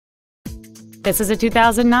This is a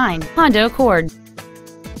 2009 Honda Accord.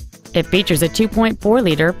 It features a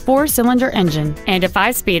 2.4-liter four-cylinder engine and a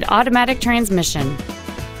 5-speed automatic transmission.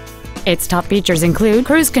 Its top features include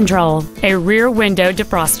cruise control, a rear window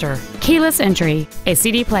defroster, keyless entry, a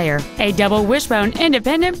CD player, a double wishbone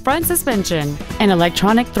independent front suspension, an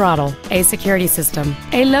electronic throttle, a security system,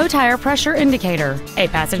 a low tire pressure indicator, a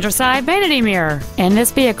passenger side vanity mirror, and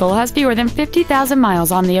this vehicle has fewer than 50,000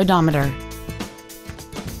 miles on the odometer.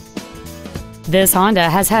 This Honda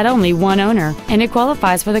has had only one owner, and it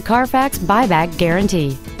qualifies for the Carfax buyback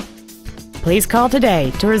guarantee. Please call today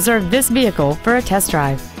to reserve this vehicle for a test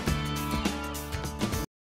drive.